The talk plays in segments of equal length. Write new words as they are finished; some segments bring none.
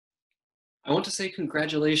I want to say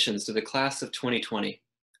congratulations to the class of 2020.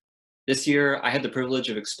 This year, I had the privilege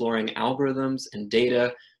of exploring algorithms and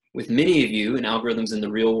data with many of you in algorithms in the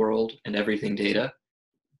real world and everything data.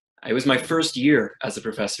 It was my first year as a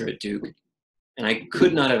professor at Duke, and I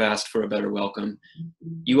could not have asked for a better welcome.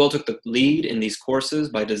 You all took the lead in these courses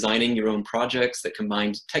by designing your own projects that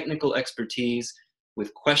combined technical expertise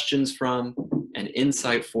with questions from and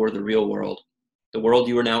insight for the real world, the world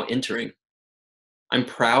you are now entering. I'm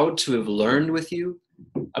proud to have learned with you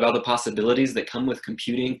about the possibilities that come with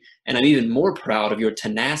computing, and I'm even more proud of your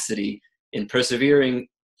tenacity in persevering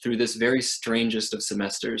through this very strangest of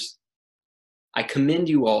semesters. I commend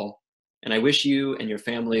you all, and I wish you and your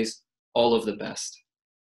families all of the best.